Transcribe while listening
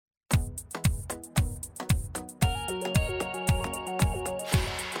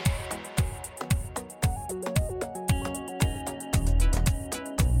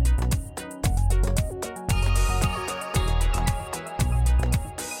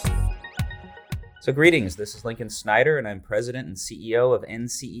So greetings, this is Lincoln Snyder, and I'm President and CEO of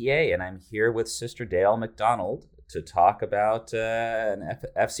NCEA, and I'm here with Sister Dale McDonald to talk about an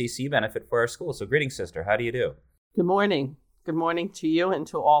FCC benefit for our school. So greetings, Sister. How do you do? Good morning. Good morning to you and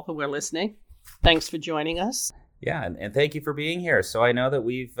to all who are listening. Thanks for joining us. Yeah, and thank you for being here. So I know that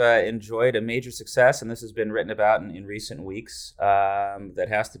we've enjoyed a major success, and this has been written about in recent weeks, that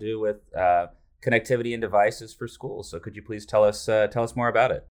has to do with connectivity and devices for schools. So could you please tell us more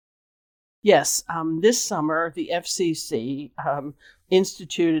about it? Yes, this summer, the FCC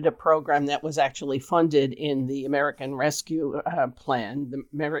instituted a program that was actually funded in the American Rescue Plan,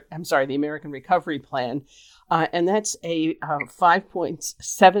 the American Recovery Plan, and that's a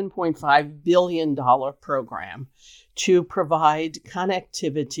 $7.5 billion program to provide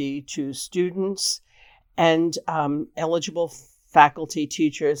connectivity to students and eligible faculty,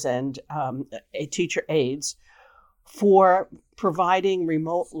 teachers, and teacher aides for providing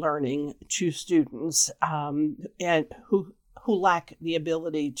remote learning to students and who lack the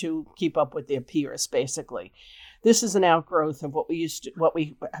ability to keep up with their peers, basically. This is an outgrowth of what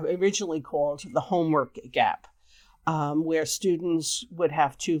we originally called the homework gap, where students would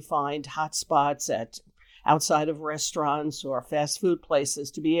have to find hotspots outside of restaurants or fast food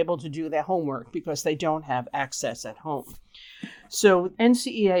places to be able to do their homework because they don't have access at home. So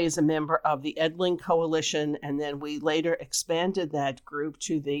NCEA is a member of the EdLink Coalition, and then we later expanded that group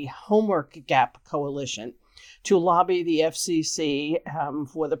to the Homework Gap Coalition to lobby the FCC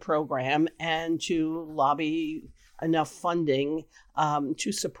for the program and to lobby enough funding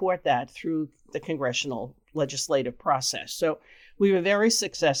to support that through the congressional legislative process. So we were very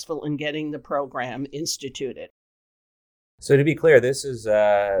successful in getting the program instituted. So to be clear, this is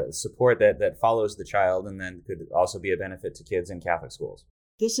support that follows the child and then could also be a benefit to kids in Catholic schools.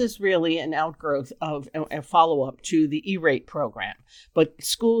 This is really an outgrowth of a follow-up to the E-rate program. But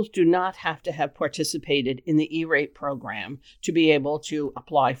schools do not have to have participated in the E-rate program to be able to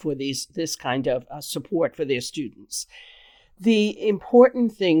apply for this kind of support for their students. The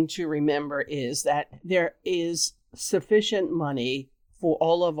important thing to remember is that there is sufficient money for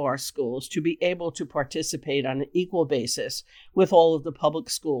all of our schools to be able to participate on an equal basis with all of the public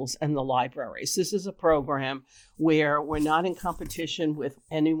schools and the libraries. This is a program where we're not in competition with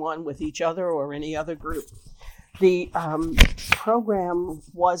anyone, with each other, or any other group. The program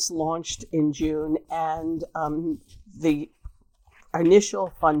was launched in June, and the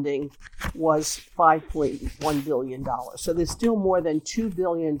initial funding was $5.1 billion. So there's still more than $2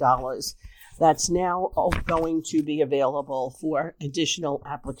 billion that's now going to be available for additional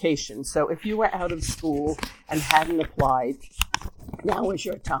applications. So if you were out of school and hadn't applied, now is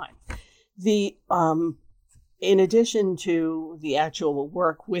your time. In addition to the actual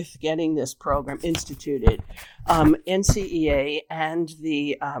work with getting this program instituted, NCEA and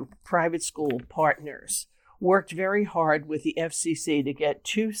the private school partners worked very hard with the FCC to get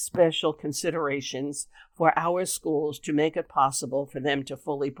two special considerations for our schools to make it possible for them to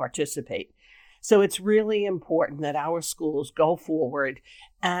fully participate. So it's really important that our schools go forward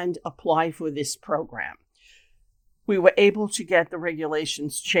and apply for this program. We were able to get the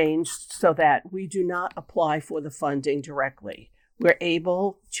regulations changed so that we do not apply for the funding directly. We're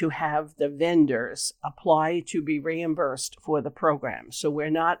able to have the vendors apply to be reimbursed for the program. So we're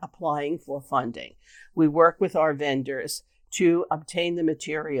not applying for funding. We work with our vendors to obtain the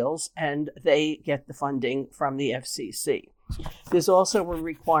materials, and they get the funding from the FCC. There's also a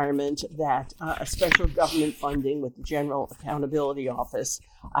requirement that a special government funding with the General Accountability Office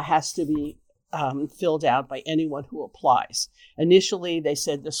has to be filled out by anyone who applies. Initially, they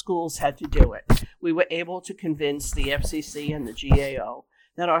said the schools had to do it. We were able to convince the FCC and the GAO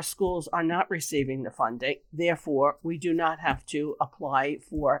that our schools are not receiving the funding. Therefore, we do not have to apply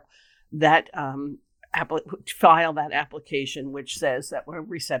for that, file that application, which says that we're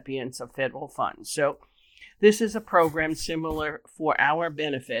recipients of federal funds. So this is a program similar for our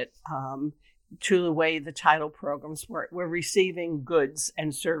benefit to the way the title programs work. We're receiving goods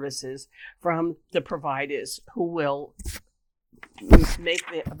and services from the providers who will make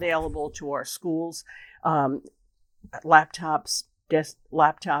it available to our schools, laptops,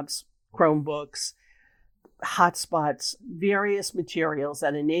 Chromebooks, hotspots, various materials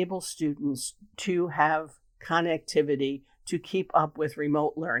that enable students to have connectivity to keep up with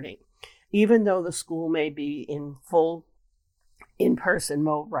remote learning. Even though the school may be in full in-person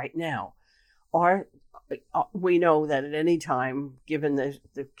mode right now, our we know that at any time, given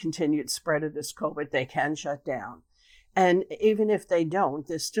the continued spread of this COVID, they can shut down. And even if they don't,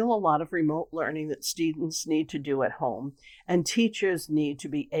 there's still a lot of remote learning that students need to do at home. And teachers need to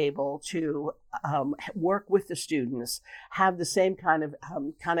be able to work with the students, have the same kind of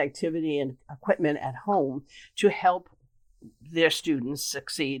connectivity and equipment at home to help their students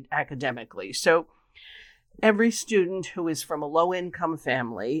succeed academically. So every student who is from a low-income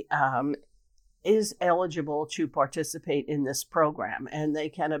family is eligible to participate in this program, and they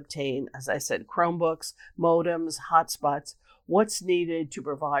can obtain, as I said, Chromebooks, modems, hotspots, what's needed to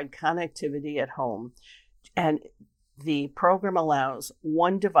provide connectivity at home. And the program allows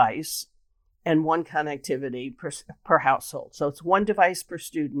one device and one connectivity per household. So it's one device per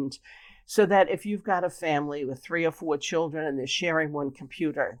student, so that if you've got a family with 3 or 4 children and they're sharing one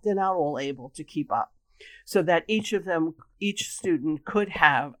computer, they're not all able to keep up. So that each student could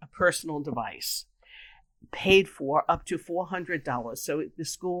have a personal device paid for up to $400. So the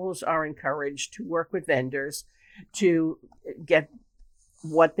schools are encouraged to work with vendors to get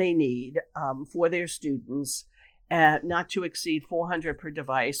what they need for their students, not to exceed $400 per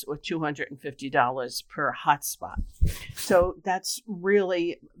device or $250 per hotspot. So that's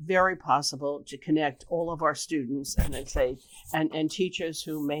really very possible to connect all of our students and teachers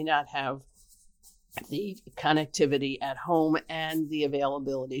who may not have the connectivity at home and the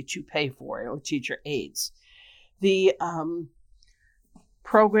availability to pay for it, or teacher aides. The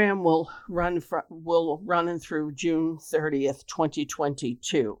program will run through June 30th,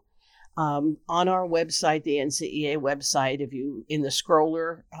 2022. On our website, the NCEA website, if you in the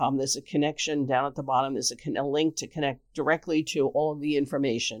scroller, there's a connection down at the bottom. There's a link to connect directly to all of the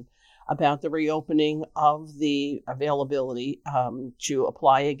information about the reopening of the availability to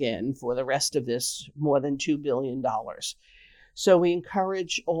apply again for the rest of this more than $2 billion. So we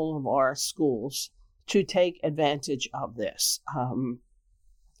encourage all of our schools to take advantage of this.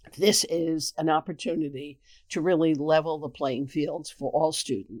 This is an opportunity to really level the playing fields for all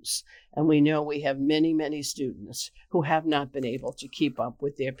students. And we know we have many, many students who have not been able to keep up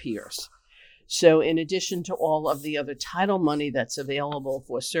with their peers. So in addition to all of the other title money that's available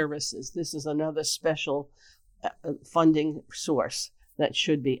for services, this is another special funding source that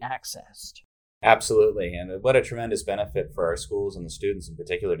should be accessed. Absolutely. And what a tremendous benefit for our schools and the students in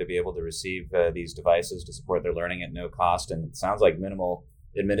particular to be able to receive these devices to support their learning at no cost. And it sounds like minimal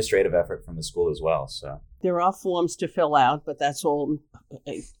administrative effort from the school as well. So there are forms to fill out, but that's all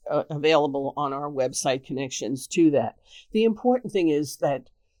available on our website connections to that. The important thing is that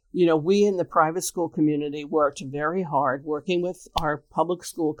we in the private school community worked very hard working with our public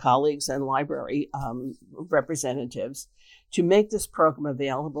school colleagues and library representatives to make this program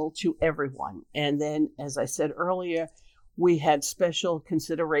available to everyone. And then, as I said earlier, we had special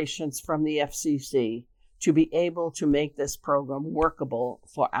considerations from the FCC to be able to make this program workable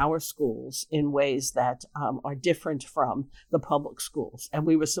for our schools in ways that are different from the public schools. And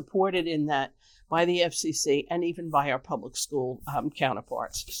we were supported in that by the FCC and even by our public school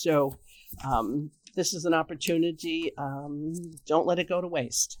counterparts. So this is an opportunity. Don't let it go to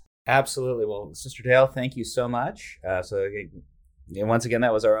waste. Absolutely. Well, Sister Dale, thank you so much. Once again,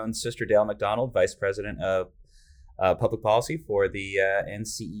 that was our own Sister Dale McDonald, Vice President of Public Policy for the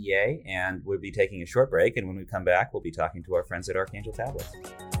NCEA. And we'll be taking a short break. And when we come back, we'll be talking to our friends at Archangel Tablets.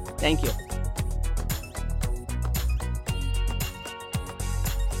 Thank you.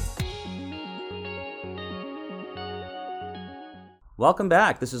 Welcome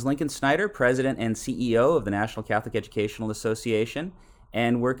back. This is Lincoln Snyder, President and CEO of the National Catholic Educational Association,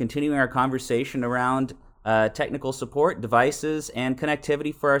 and we're continuing our conversation around technical support, devices, and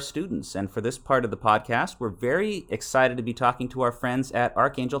connectivity for our students. And for this part of the podcast, we're very excited to be talking to our friends at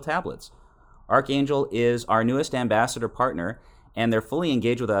Archangel Tablets. Archangel is our newest ambassador partner, and they're fully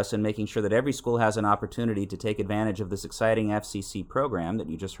engaged with us in making sure that every school has an opportunity to take advantage of this exciting FCC program that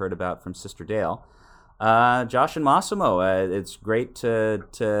you just heard about from Sister Dale. Josh and Massimo, it's great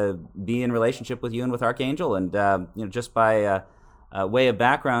to be in relationship with you and with Archangel. And just by way of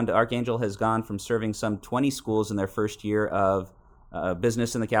background, Archangel has gone from serving some 20 schools in their first year of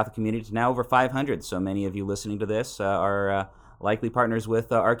business in the Catholic community to now over 500. So many of you listening to this are likely partners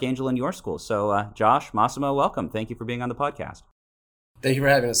with Archangel in your school. So Josh, Massimo, welcome. Thank you for being on the podcast. Thank you for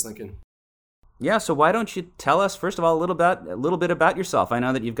having us, Lincoln. Yeah, so why don't you tell us, first of all, a little bit about yourself? I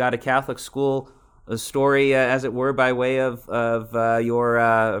know that you've got a Catholic school a story, as it were, by way of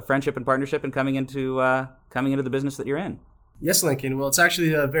your friendship and partnership and coming into the business that you're in. Yes, Lincoln. Well, it's actually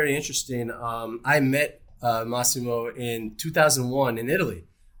very interesting. I met Massimo in 2001 in Italy.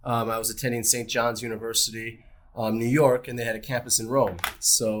 I was attending St. John's University, New York, and they had a campus in Rome.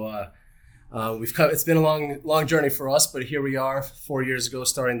 So It's been a long journey for us, but here we are 4 years ago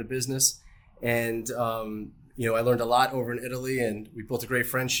starting the business. And, I learned a lot over in Italy, and we built a great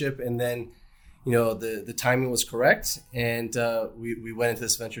friendship. And then, the timing was correct, and we went into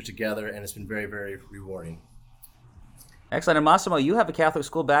this venture together, and it's been very, very rewarding. Excellent. And Massimo, you have a Catholic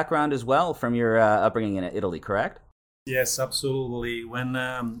school background as well from your upbringing in Italy, correct? Yes, absolutely. When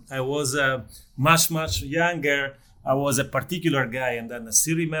I was much younger, I was a particular guy, and then I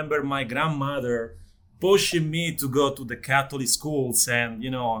still remember my grandmother pushing me to go to the Catholic schools, and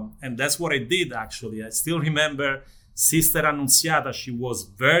that's what I did. Actually, I still remember Sister Annunziata. She was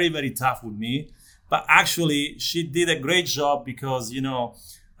very, very tough with me, but actually she did a great job because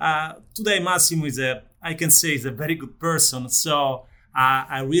today Massimo is I can say is a very good person. So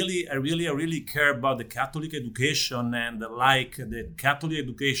I really care about the Catholic education, and like the Catholic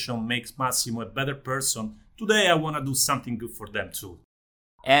education makes Massimo a better person. Today I want to do something good for them too.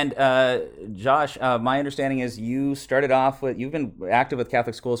 And Josh, my understanding is you started off you've been active with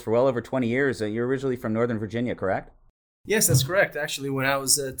Catholic schools for well over 20 years. You're originally from Northern Virginia, correct? Yes, that's correct. Actually, when I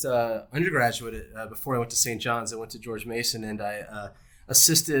was at undergraduate, before I went to St. John's, I went to George Mason, and I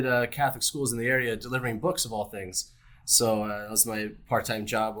assisted Catholic schools in the area delivering books of all things. So that was my part-time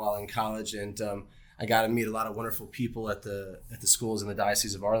job while in college, and I got to meet a lot of wonderful people at the schools in the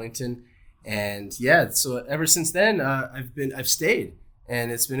Diocese of Arlington. And so ever since then, I've stayed,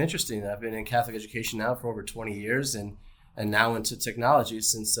 and it's been interesting. I've been in Catholic education now for over 20 years, and now into technology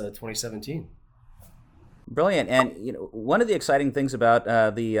since 2017. Brilliant. And one of the exciting things about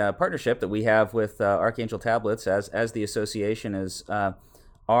the partnership that we have with Archangel Tablets as the association is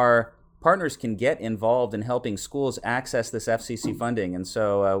our partners can get involved in helping schools access this FCC funding. And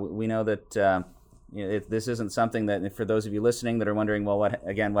so we know that this isn't something that, for those of you listening that are wondering, well,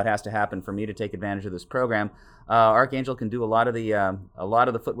 what has to happen for me to take advantage of this program? Archangel can do a lot of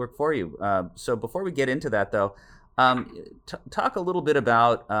the footwork for you. So before we get into that, though, talk a little bit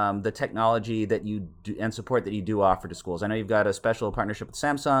about the technology that you do and support that you do offer to schools. I know you've got a special partnership with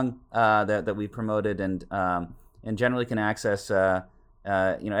Samsung that we promoted, and generally can access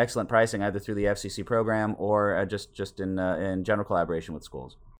excellent pricing either through the FCC program or just in general collaboration with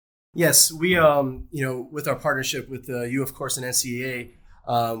schools. Yes, we with our partnership with you, of course, and NCEA,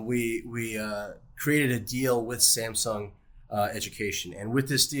 we created a deal with Samsung Education, and with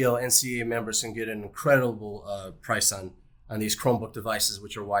this deal, NCEA members can get an incredible price on these Chromebook devices,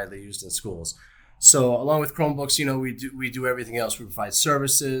 which are widely used in schools. So, along with Chromebooks, we do everything else. We provide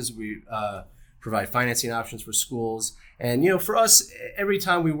services, we provide financing options for schools, and for us, every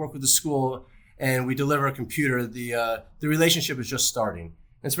time we work with a school and we deliver a computer, the relationship is just starting.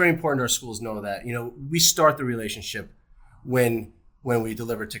 It's very important our schools know that. We start the relationship when we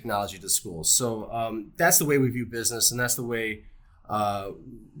deliver technology to schools. So that's the way we view business, and that's the way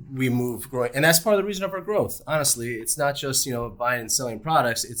we move growing. And that's part of the reason of our growth. Honestly, it's not just buying and selling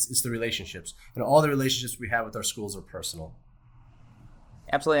products. It's the relationships, and all the relationships we have with our schools are personal.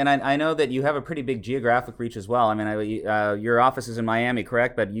 Absolutely, and I know that you have a pretty big geographic reach as well. I mean, your office is in Miami,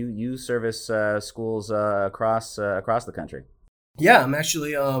 correct? But you service schools across the country. Yeah, I'm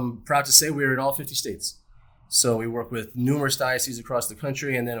actually proud to say we're in all 50 states. So we work with numerous dioceses across the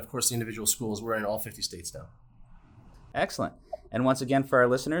country, and then, of course, the individual schools. We're in all 50 states now. Excellent. And once again, for our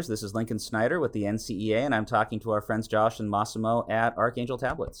listeners, this is Lincoln Snyder with the NCEA, and I'm talking to our friends Josh and Massimo at Archangel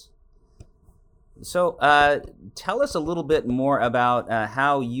Tablets. So tell us a little bit more about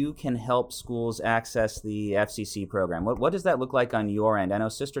how you can help schools access the FCC program. What does that look like on your end? I know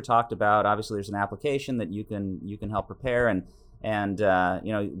Sister talked about, obviously, there's an application that you can help prepare, and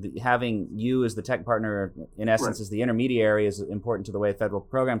having you as the tech partner, in essence, as the intermediary, is important to the way federal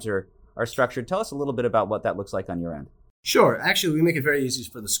programs are structured. Tell us a little bit about what that looks like on your end. Sure. Actually, we make it very easy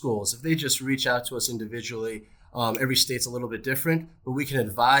for the schools. If they just reach out to us individually, every state's a little bit different, but we can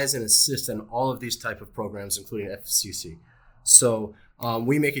advise and assist on all of these type of programs, including FCC. So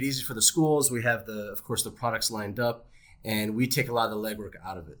we make it easy for the schools. We have, of course, the products lined up, and we take a lot of the legwork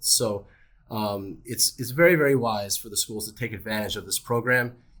out of it. So it's very, very wise for the schools to take advantage of this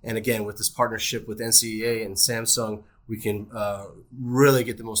program. And again, with this partnership with NCEA and Samsung, we can really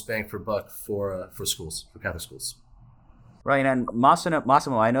get the most bang for buck for schools, for Catholic schools. Right, and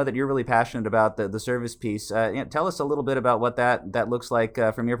Massimo, I know that you're really passionate about the service piece. Tell us a little bit about what that looks like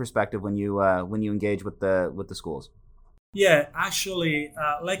from your perspective when you engage with the schools. Yeah, actually,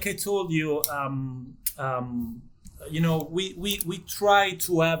 like I told you, we try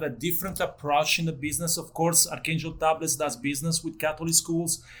to have a different approach in the business. Of course, Archangel Tablets does business with Catholic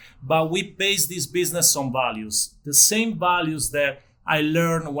schools, but we base this business on values, the same values that I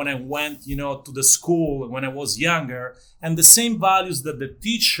learned when I went, to the school when I was younger, and the same values that the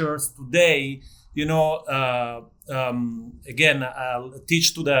teachers today, teach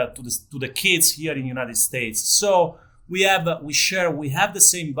to the kids here in the United States. So we have the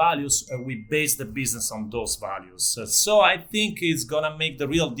same values. We base the business on those values. So I think it's gonna make the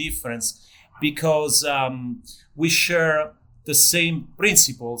real difference because we share the same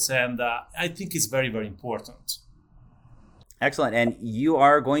principles, and I think it's very, very important. Excellent. And you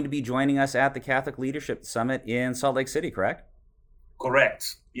are going to be joining us at the Catholic Leadership Summit in Salt Lake City, correct?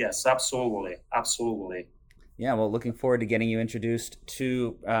 Correct. Yes, absolutely. Yeah, well, looking forward to getting you introduced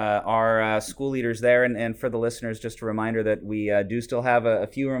to our school leaders there. And for the listeners, just a reminder that we do still have a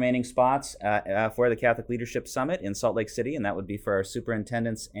few remaining spots for the Catholic Leadership Summit in Salt Lake City, and that would be for our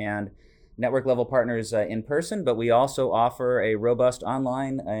superintendents and network level partners in person. But we also offer a robust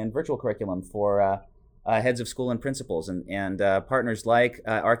online and virtual curriculum for heads of school and principals. And partners like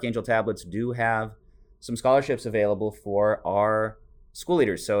Archangel Tablets do have some scholarships available for our school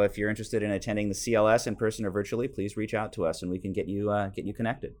leaders. So if you're interested in attending the CLS in person or virtually, please reach out to us and we can get you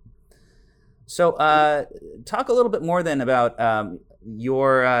connected. So talk a little bit more then about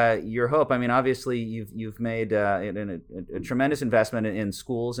your hope. I mean, obviously you've made a tremendous investment in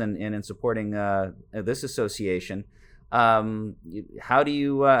schools and in supporting this association. How would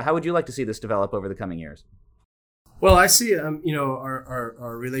you like to see this develop over the coming years? Well, I see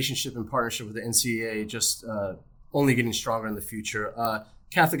our relationship and partnership with the NCEA just only getting stronger in the future.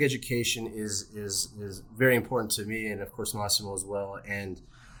 Catholic education is very important to me, and of course Massimo as well. And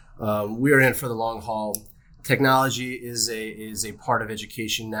we are in for the long haul. Technology is a part of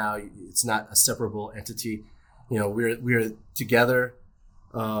education now. It's not a separable entity. We're together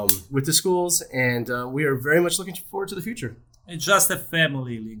with the schools, and we are very much looking forward to the future. It's just a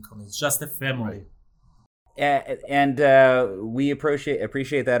family, Lincoln. It's just a family. Right. And we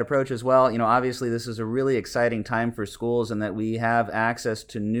appreciate that approach as well. Obviously this is a really exciting time for schools, and that we have access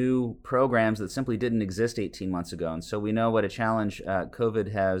to new programs that simply didn't exist 18 months ago. And so we know what a challenge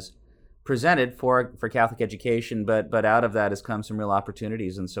COVID has presented for Catholic education, but out of that has come some real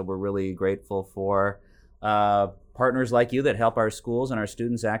opportunities. And so we're really grateful for partners like you that help our schools and our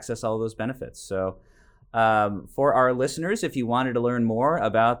students access all of those benefits. So for our listeners, if you wanted to learn more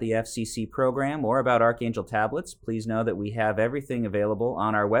about the FCC program or about Archangel Tablets, please know that we have everything available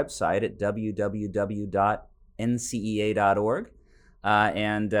on our website at www.ncea.org.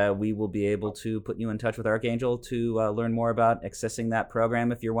 And we will be able to put you in touch with Archangel to learn more about accessing that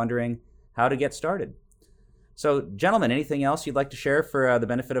program if you're wondering how to get started. So, gentlemen, anything else you'd like to share for the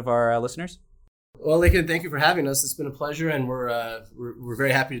benefit of our listeners? Well, Lincoln, thank you for having us. It's been a pleasure, and we're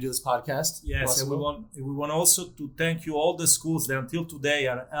very happy to do this podcast. Yes, and we want also to thank you, all the schools that until today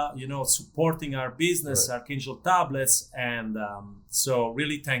are supporting our business, right. Archangel Tablets, and so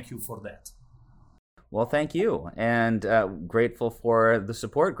really thank you for that. Well, thank you, and grateful for the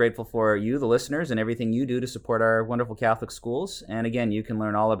support, grateful for you, the listeners, and everything you do to support our wonderful Catholic schools. And again, you can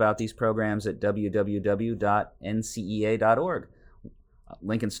learn all about these programs at www.ncea.org.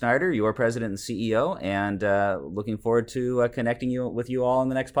 Lincoln Snyder, your president and CEO, and looking forward to connecting with you all on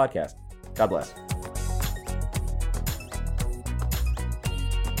the next podcast. God bless.